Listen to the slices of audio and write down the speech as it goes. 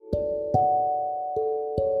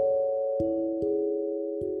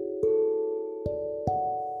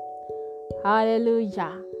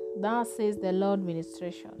Hallelujah. Thus says the Lord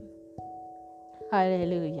ministration.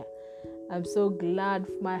 Hallelujah. I'm so glad.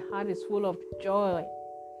 My heart is full of joy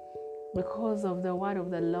because of the word of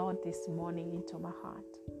the Lord this morning into my heart.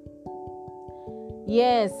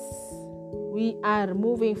 Yes, we are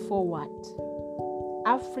moving forward.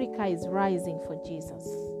 Africa is rising for Jesus.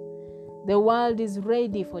 The world is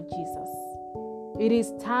ready for Jesus. It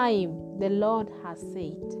is time, the Lord has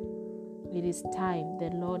said. It is time, the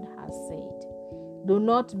Lord has said. Do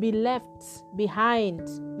not be left behind,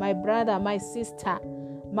 my brother, my sister,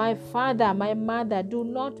 my father, my mother. Do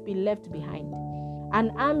not be left behind.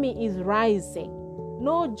 An army is rising.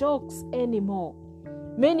 No jokes anymore.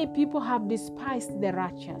 Many people have despised the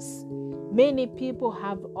righteous. Many people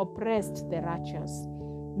have oppressed the righteous.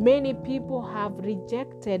 Many people have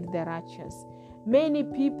rejected the righteous. Many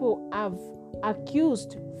people have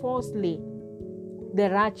accused falsely the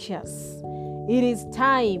righteous. It is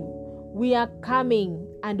time. We are coming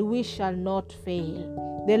and we shall not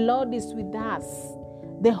fail. The Lord is with us.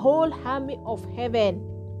 The whole army of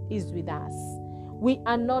heaven is with us. We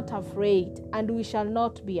are not afraid and we shall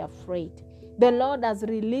not be afraid. The Lord has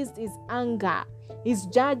released his anger, his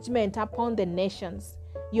judgment upon the nations.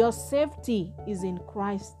 Your safety is in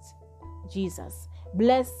Christ Jesus.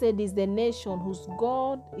 Blessed is the nation whose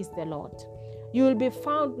God is the Lord. You will be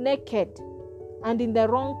found naked and in the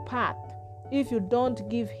wrong path if you don't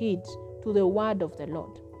give heed to the word of the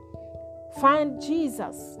Lord. Find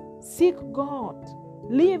Jesus, seek God,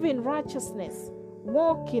 live in righteousness,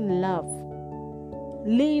 walk in love,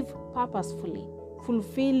 live purposefully,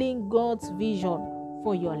 fulfilling God's vision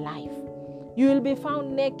for your life. You will be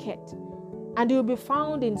found naked and you will be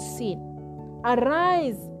found in sin.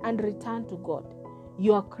 Arise and return to God,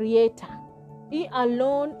 your Creator. He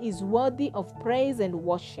alone is worthy of praise and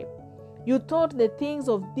worship. You thought the things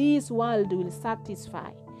of this world will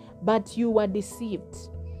satisfy, but you were deceived.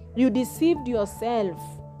 You deceived yourself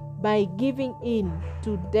by giving in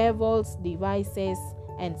to devil's devices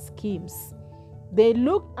and schemes. They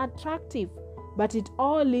look attractive, but it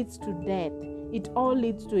all leads to death. It all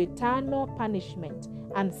leads to eternal punishment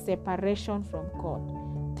and separation from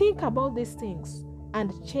God. Think about these things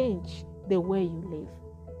and change the way you live.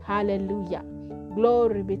 Hallelujah.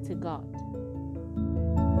 Glory be to God.